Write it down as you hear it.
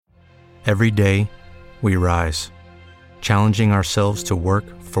Every day, we rise, challenging ourselves to work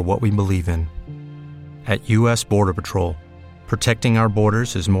for what we believe in. At U.S. Border Patrol, protecting our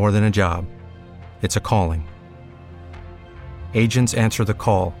borders is more than a job. It's a calling. Agents answer the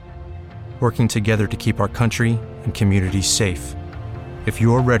call, working together to keep our country and communities safe. If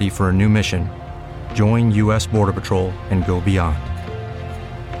you're ready for a new mission, join U.S. Border Patrol and go beyond.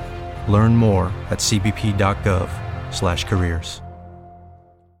 Learn more at cbp.gov/careers.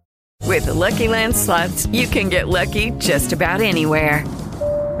 With the Lucky Land Slots, you can get lucky just about anywhere.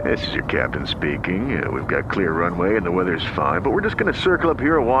 This is your captain speaking. We've got clear runway and the weather's fine, but we're just going to circle up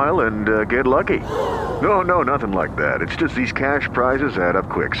here a while and get lucky. No, nothing like that. It's just these cash prizes add up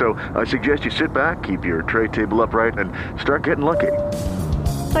quick. So I suggest you sit back, keep your tray table upright, and start getting lucky.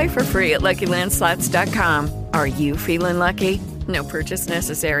 Play for free at LuckyLandSlots.com. Are you feeling lucky? No purchase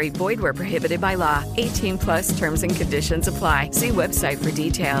necessary. Void where prohibited by law. 18+ terms and conditions apply. See website for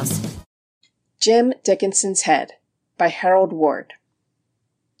details. Jim Dickinson's Head by Harold Ward.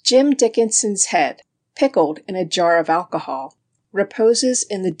 Jim Dickinson's head, pickled in a jar of alcohol, reposes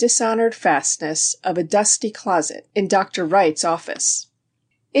in the dishonored fastness of a dusty closet in Dr. Wright's office.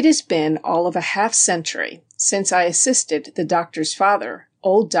 It has been all of a half-century since I assisted the doctor's father,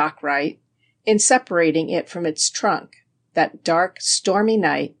 old Doc Wright, in separating it from its trunk, that dark, stormy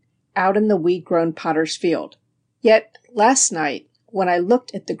night out in the weed-grown potter's field. Yet last night, when I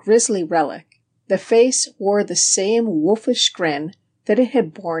looked at the grisly relic, the face wore the same wolfish grin that it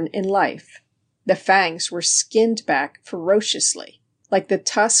had borne in life. The fangs were skinned back ferociously, like the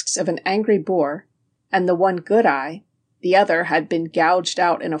tusks of an angry boar, and the one good eye, the other had been gouged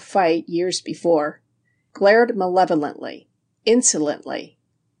out in a fight years before, glared malevolently, insolently,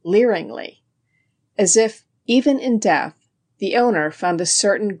 leeringly, as if, even in death, the owner found a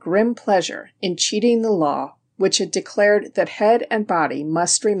certain grim pleasure in cheating the law which had declared that head and body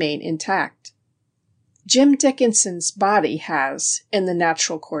must remain intact. Jim Dickinson's body has, in the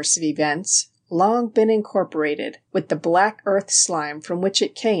natural course of events, long been incorporated with the black earth slime from which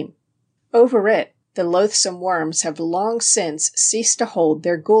it came. Over it, the loathsome worms have long since ceased to hold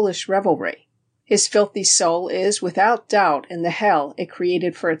their ghoulish revelry. His filthy soul is without doubt in the hell it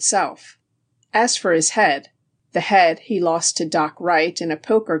created for itself. As for his head, the head he lost to Doc Wright in a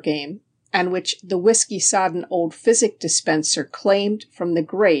poker game, and which the whiskey-sodden old physic dispenser claimed from the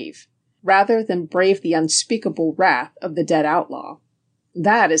grave, rather than brave the unspeakable wrath of the dead outlaw.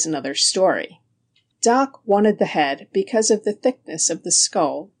 That is another story. Doc wanted the head because of the thickness of the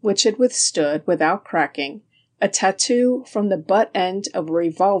skull, which had withstood, without cracking, a tattoo from the butt end of a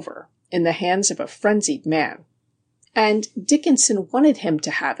revolver in the hands of a frenzied man. And Dickinson wanted him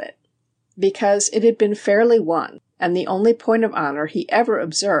to have it, because it had been fairly won, and the only point of honor he ever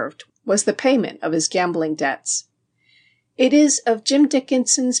observed was the payment of his gambling debts. It is of Jim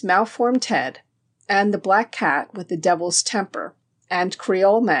Dickinson's malformed head, and the black cat with the devil's temper, and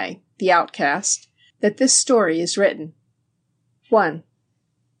Creole May, the outcast, that this story is written. 1.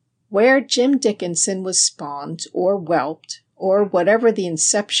 Where Jim Dickinson was spawned, or whelped, or whatever the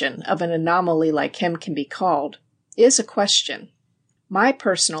inception of an anomaly like him can be called, is a question. My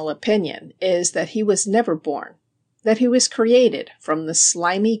personal opinion is that he was never born, that he was created from the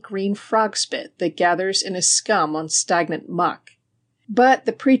slimy green frog spit that gathers in a scum on stagnant muck. But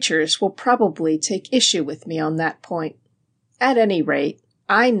the preachers will probably take issue with me on that point. At any rate,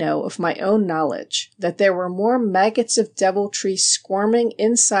 I know of my own knowledge that there were more maggots of deviltry squirming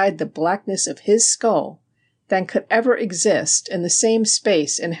inside the blackness of his skull than could ever exist in the same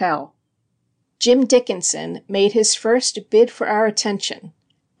space in hell. Jim Dickinson made his first bid for our attention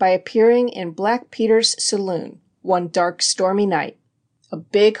by appearing in Black Peter's saloon one dark stormy night, a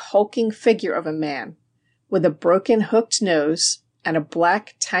big hulking figure of a man, with a broken hooked nose and a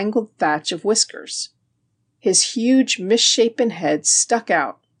black tangled thatch of whiskers. His huge misshapen head stuck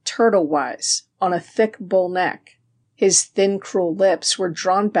out, turtle-wise, on a thick bull neck. His thin cruel lips were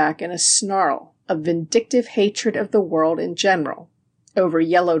drawn back in a snarl of vindictive hatred of the world in general, over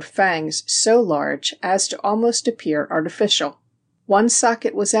yellowed fangs so large as to almost appear artificial. One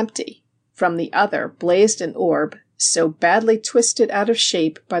socket was empty. From the other blazed an orb, so badly twisted out of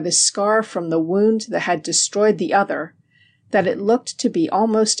shape by the scar from the wound that had destroyed the other, that it looked to be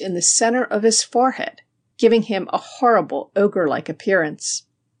almost in the center of his forehead, giving him a horrible ogre-like appearance.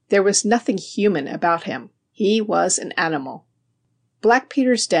 There was nothing human about him. He was an animal. Black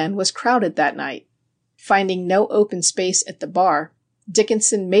Peter's den was crowded that night. Finding no open space at the bar,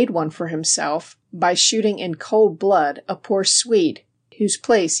 Dickinson made one for himself by shooting in cold blood a poor Swede, whose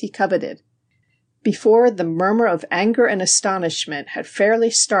place he coveted. Before the murmur of anger and astonishment had fairly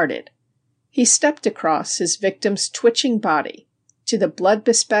started, he stepped across his victim's twitching body, to the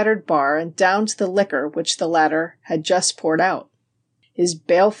blood-bespattered bar and downed the liquor which the latter had just poured out. His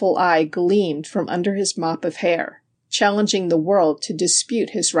baleful eye gleamed from under his mop of hair, challenging the world to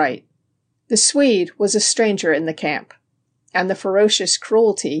dispute his right. The Swede was a stranger in the camp, and the ferocious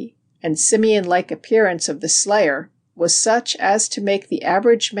cruelty and simian-like appearance of the slayer was such as to make the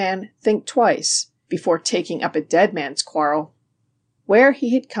average man think twice before taking up a dead man's quarrel. Where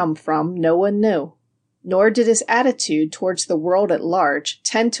he had come from no one knew, nor did his attitude towards the world at large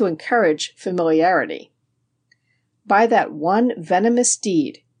tend to encourage familiarity. By that one venomous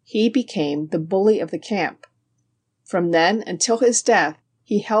deed he became the bully of the camp. From then until his death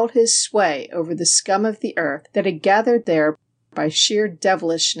he held his sway over the scum of the earth that had gathered there by sheer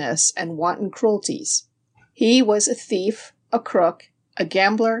devilishness and wanton cruelties. He was a thief, a crook, a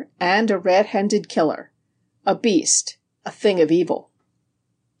gambler, and a red-handed killer, a beast, a thing of evil.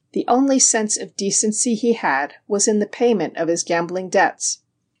 The only sense of decency he had was in the payment of his gambling debts.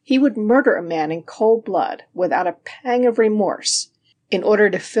 He would murder a man in cold blood without a pang of remorse in order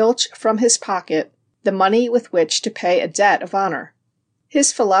to filch from his pocket the money with which to pay a debt of honor.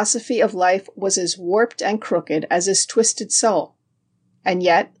 His philosophy of life was as warped and crooked as his twisted soul, and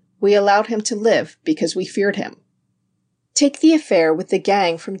yet we allowed him to live because we feared him. Take the affair with the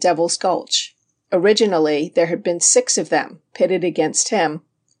gang from Devil's Gulch. Originally, there had been 6 of them pitted against him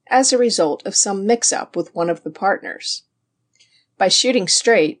as a result of some mix-up with one of the partners. By shooting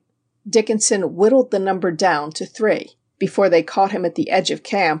straight, Dickinson whittled the number down to 3 before they caught him at the edge of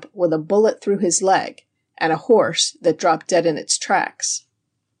camp with a bullet through his leg and a horse that dropped dead in its tracks.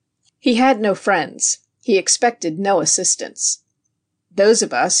 He had no friends. He expected no assistance. Those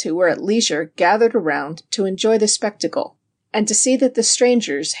of us who were at leisure gathered around to enjoy the spectacle and to see that the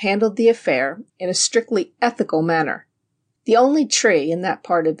strangers handled the affair in a strictly ethical manner. The only tree in that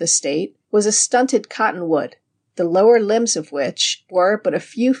part of the state was a stunted cottonwood, the lower limbs of which were but a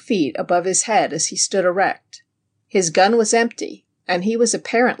few feet above his head as he stood erect. His gun was empty, and he was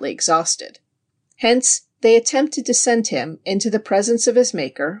apparently exhausted. Hence, they attempted to send him into the presence of his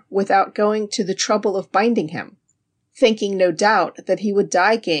Maker without going to the trouble of binding him, thinking no doubt that he would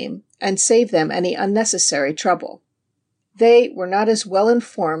die game and save them any unnecessary trouble. They were not as well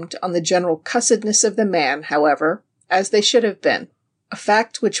informed on the general cussedness of the man, however, as they should have been, a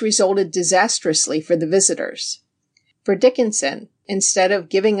fact which resulted disastrously for the visitors. For Dickinson, instead of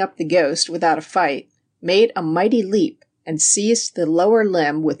giving up the ghost without a fight, made a mighty leap and seized the lower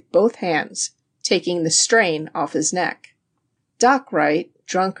limb with both hands, taking the strain off his neck. Doc Wright,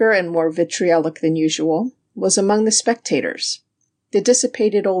 drunker and more vitriolic than usual, was among the spectators. The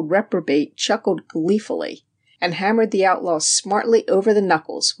dissipated old reprobate chuckled gleefully and hammered the outlaw smartly over the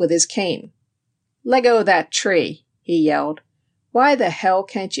knuckles with his cane. "Leggo that tree," he yelled. "Why the hell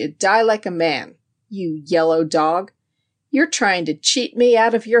can't you die like a man, you yellow dog? You're trying to cheat me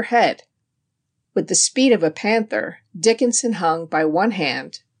out of your head." With the speed of a panther, Dickinson hung by one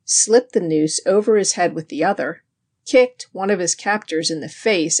hand, slipped the noose over his head with the other, kicked one of his captors in the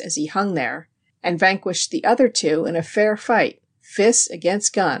face as he hung there, and vanquished the other 2 in a fair fight, fists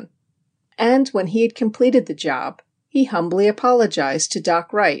against gun. And when he had completed the job, he humbly apologized to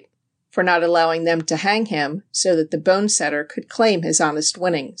Doc Wright for not allowing them to hang him so that the bone setter could claim his honest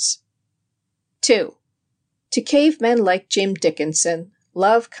winnings. 2. To cavemen like Jim Dickinson,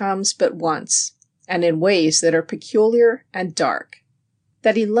 love comes but once, and in ways that are peculiar and dark.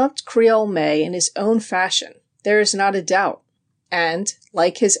 That he loved Creole May in his own fashion, there is not a doubt, and,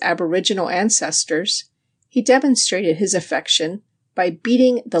 like his aboriginal ancestors, he demonstrated his affection by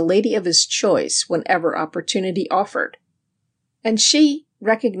beating the lady of his choice whenever opportunity offered. And she,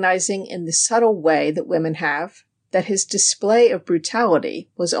 recognizing in the subtle way that women have, that his display of brutality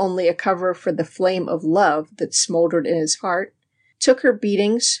was only a cover for the flame of love that smoldered in his heart, took her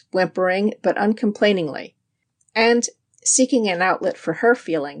beatings, whimpering but uncomplainingly, and, seeking an outlet for her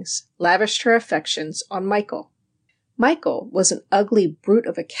feelings, lavished her affections on Michael. Michael was an ugly brute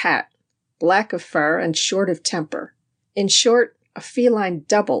of a cat, black of fur and short of temper. In short, a feline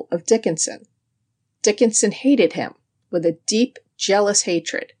double of Dickinson. Dickinson hated him with a deep, jealous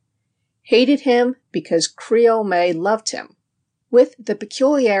hatred. Hated him because Creole May loved him. With the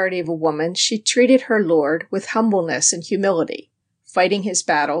peculiarity of a woman, she treated her lord with humbleness and humility, fighting his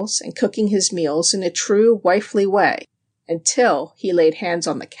battles and cooking his meals in a true wifely way, until he laid hands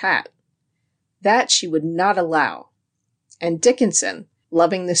on the cat. That she would not allow. And Dickinson,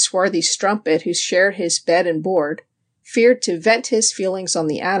 loving the swarthy strumpet who shared his bed and board, feared to vent his feelings on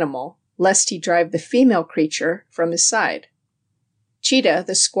the animal, lest he drive the female creature from his side. Cheetah,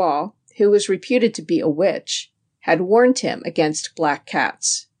 the squaw, who was reputed to be a witch, had warned him against black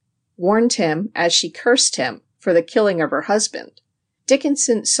cats, warned him as she cursed him for the killing of her husband,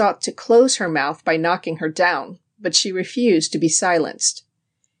 Dickinson sought to close her mouth by knocking her down, but she refused to be silenced.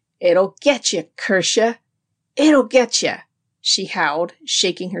 "It'll get you, curse ya! It'll get ya!" she howled,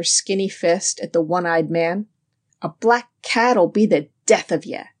 shaking her skinny fist at the one-eyed man. "A black cat'll be the death of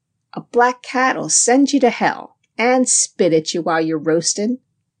ye. A black cat'll send you to hell, and spit at you while you're roastin'.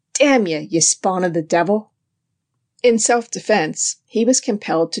 Damn ye, you spawn of the devil!" In self-defense, he was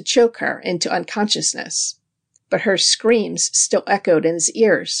compelled to choke her into unconsciousness, but her screams still echoed in his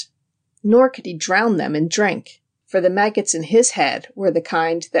ears. Nor could he drown them in drink, for the maggots in his head were the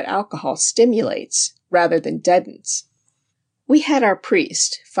kind that alcohol stimulates rather than deadens. We had our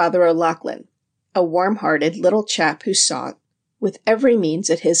priest, Father O'Loughlin, a warm-hearted little chap who sought, with every means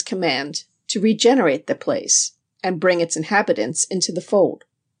at his command, to regenerate the place and bring its inhabitants into the fold.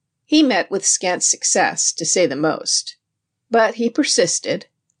 He met with scant success, to say the most. But he persisted,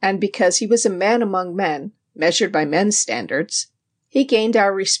 and because he was a man among men, measured by men's standards, he gained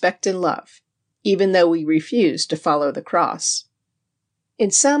our respect and love, even though we refused to follow the cross.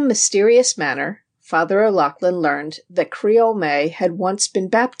 In some mysterious manner, Father O'Loughlin learned that Creole May had once been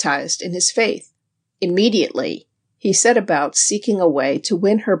baptized in his faith. Immediately, he set about seeking a way to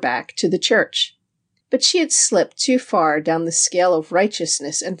win her back to the church. But she had slipped too far down the scale of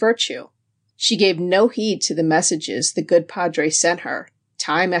righteousness and virtue. She gave no heed to the messages the good padre sent her,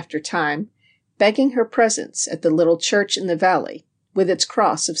 time after time, begging her presence at the little church in the valley, with its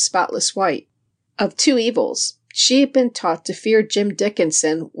cross of spotless white. Of two evils, she had been taught to fear Jim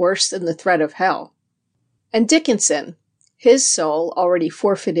Dickinson worse than the threat of hell. And Dickinson, his soul already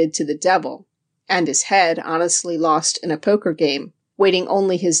forfeited to the devil, and his head honestly lost in a poker game, waiting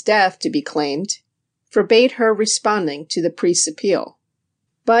only his death to be claimed, forbade her responding to the priest's appeal.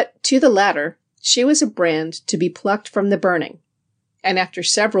 But to the latter, she was a brand to be plucked from the burning, and after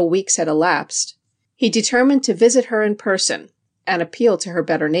several weeks had elapsed, he determined to visit her in person and appeal to her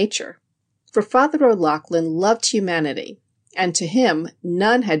better nature. For Father O'Loughlin loved humanity, and to him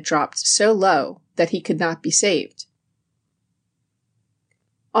none had dropped so low that he could not be saved.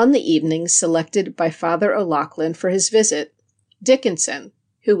 On the evening selected by Father O'Loughlin for his visit, Dickinson,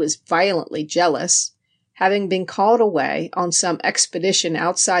 who was violently jealous, having been called away on some expedition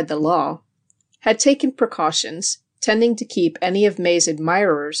outside the law, had taken precautions tending to keep any of May's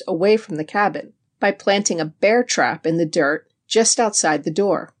admirers away from the cabin by planting a bear trap in the dirt just outside the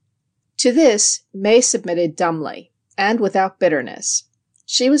door. To this, May submitted dumbly and without bitterness.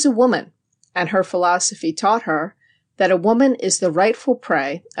 She was a woman, and her philosophy taught her that a woman is the rightful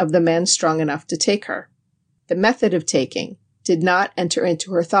prey of the man strong enough to take her. The method of taking did not enter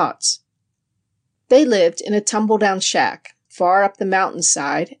into her thoughts. They lived in a tumble-down shack far up the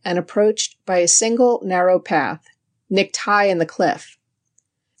mountainside and approached by a single narrow path, nicked high in the cliff.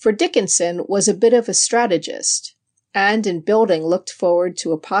 For Dickinson was a bit of a strategist, and in building looked forward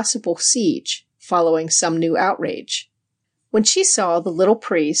to a possible siege following some new outrage. When she saw the little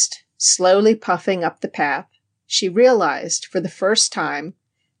priest slowly puffing up the path, she realized for the first time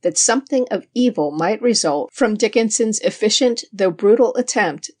that something of evil might result from Dickinson's efficient though brutal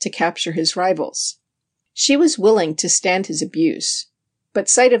attempt to capture his rivals. She was willing to stand his abuse, but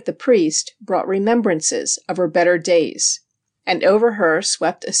sight of the priest brought remembrances of her better days, and over her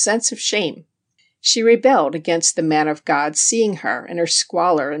swept a sense of shame. She rebelled against the man of God seeing her in her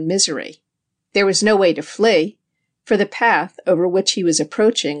squalor and misery. There was no way to flee, for the path over which he was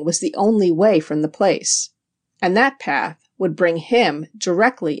approaching was the only way from the place, and that path would bring him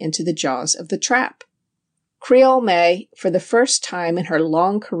directly into the jaws of the trap. Creole May, for the first time in her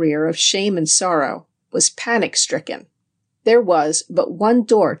long career of shame and sorrow, was panic-stricken. There was but one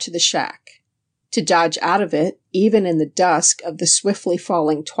door to the shack. To dodge out of it, even in the dusk of the swiftly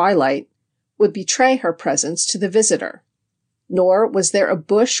falling twilight, would betray her presence to the visitor. Nor was there a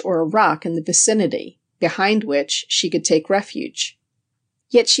bush or a rock in the vicinity, behind which she could take refuge.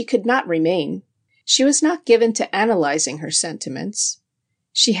 Yet she could not remain. She was not given to analyzing her sentiments.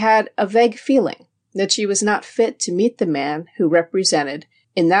 She had a vague feeling that she was not fit to meet the man who represented,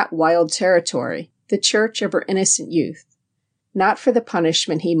 in that wild territory, the church of her innocent youth, not for the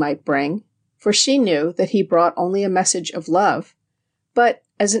punishment he might bring, for she knew that he brought only a message of love, but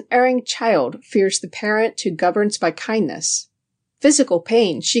as an erring child fears the parent who governs by kindness. Physical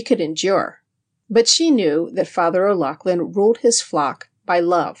pain she could endure, but she knew that Father O'Loughlin ruled his flock by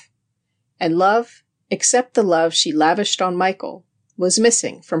love, and love, except the love she lavished on Michael, was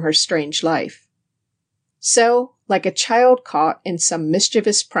missing from her strange life. So, like a child caught in some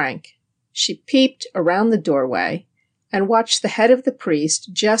mischievous prank, she peeped around the doorway and watched the head of the priest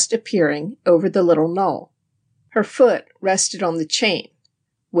just appearing over the little knoll. Her foot rested on the chain,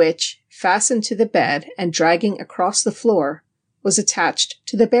 which, fastened to the bed and dragging across the floor, was attached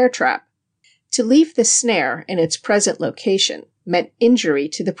to the bear trap. To leave the snare in its present location meant injury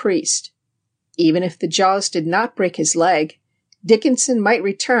to the priest. Even if the jaws did not break his leg, Dickinson might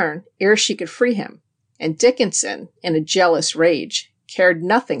return ere she could free him, and Dickinson, in a jealous rage, cared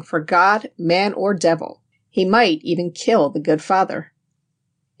nothing for God, man, or devil. He might even kill the good father.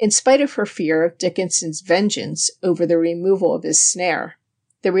 In spite of her fear of Dickinson's vengeance over the removal of his snare,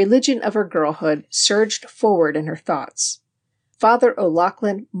 the religion of her girlhood surged forward in her thoughts. Father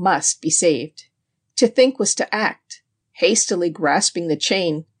O'Loughlin must be saved. To think was to act. Hastily grasping the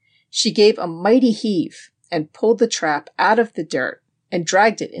chain, she gave a mighty heave and pulled the trap out of the dirt and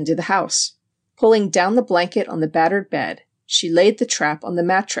dragged it into the house. Pulling down the blanket on the battered bed, she laid the trap on the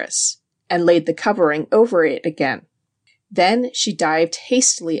mattress and laid the covering over it again. Then she dived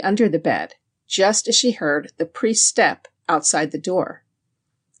hastily under the bed, just as she heard the priest's step outside the door.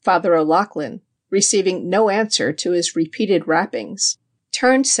 Father O'Loughlin, receiving no answer to his repeated rappings,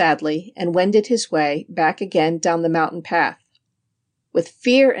 turned sadly and wended his way back again down the mountain path. With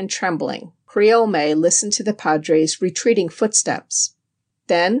fear and trembling, Creole May listened to the Padre's retreating footsteps.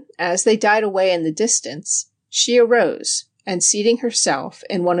 Then, as they died away in the distance, she arose, and seating herself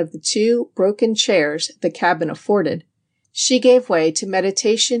in one of the 2 broken chairs the cabin afforded, she gave way to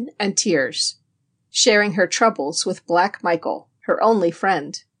meditation and tears, sharing her troubles with Black Michael, her only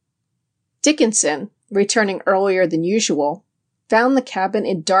friend. Dickinson, returning earlier than usual, found the cabin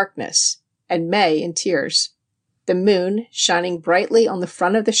in darkness and May in tears. The moon, shining brightly on the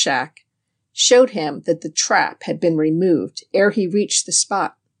front of the shack, showed him that the trap had been removed ere he reached the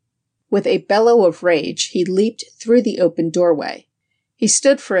spot. With a bellow of rage, he leaped through the open doorway. He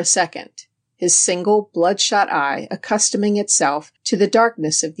stood for a second, his single bloodshot eye accustoming itself to the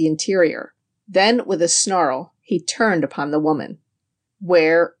darkness of the interior. Then, with a snarl, he turned upon the woman.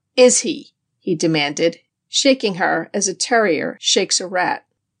 "Where is he?" he demanded, shaking her as a terrier shakes a rat.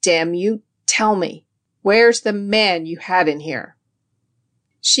 "Damn you, tell me, where's the man you had in here?"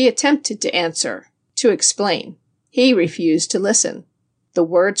 She attempted to answer, to explain. He refused to listen. The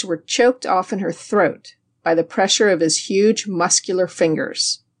words were choked off in her throat by the pressure of his huge, muscular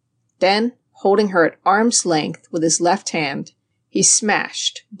fingers. Then, holding her at arm's length with his left hand, he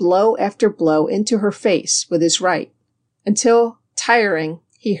smashed blow after blow into her face with his right, until, tiring,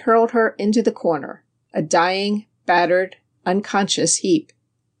 he hurled her into the corner, a dying, battered, unconscious heap.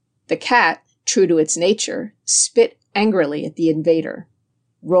 The cat, true to its nature, spit angrily at the invader.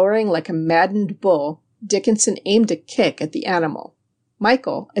 Roaring like a maddened bull, Dickinson aimed a kick at the animal.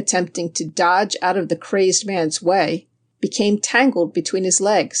 Michael, attempting to dodge out of the crazed man's way, became tangled between his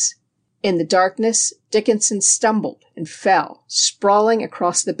legs. In the darkness, Dickinson stumbled and fell, sprawling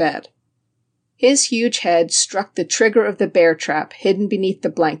across the bed. His huge head struck the trigger of the bear trap hidden beneath the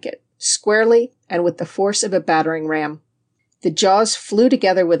blanket, squarely and with the force of a battering ram. The jaws flew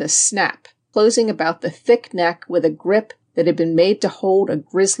together with a snap, closing about the thick neck with a grip that had been made to hold a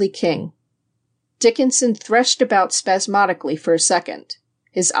grisly king. Dickinson threshed about spasmodically for a second,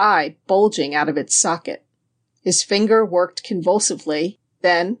 his eye bulging out of its socket. His finger worked convulsively,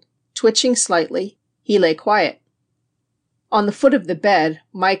 then, twitching slightly, he lay quiet. On the foot of the bed,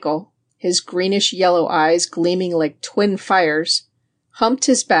 Michael, his greenish-yellow eyes gleaming like twin fires, humped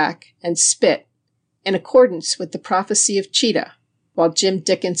his back and spit, in accordance with the prophecy of Cheetah, while Jim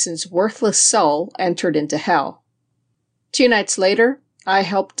Dickinson's worthless soul entered into hell. 2 nights later, I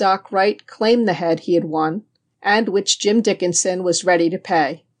helped Doc Wright claim the head he had won, and which Jim Dickinson was ready to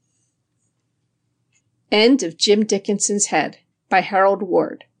pay. End of Jim Dickinson's Head by Harold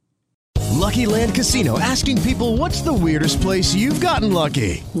Ward. Lucky Land Casino, asking people, what's the weirdest place you've gotten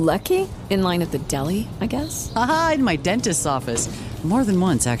lucky? Lucky? In line at the deli, I guess? Aha, in my dentist's office. More than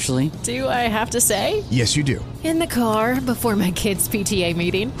once, actually. Do I have to say? Yes, you do. In the car before my kids' PTA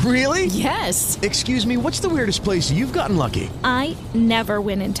meeting. Really? Yes. Excuse me, what's the weirdest place you've gotten lucky? I never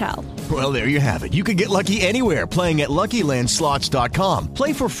win and tell. Well, there you have it. You can get lucky anywhere, playing at LuckyLandSlots.com.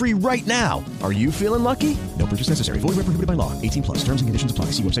 Play for free right now. Are you feeling lucky? No purchase necessary. Void where prohibited by law. 18+. Terms and conditions apply.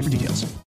 See website for details.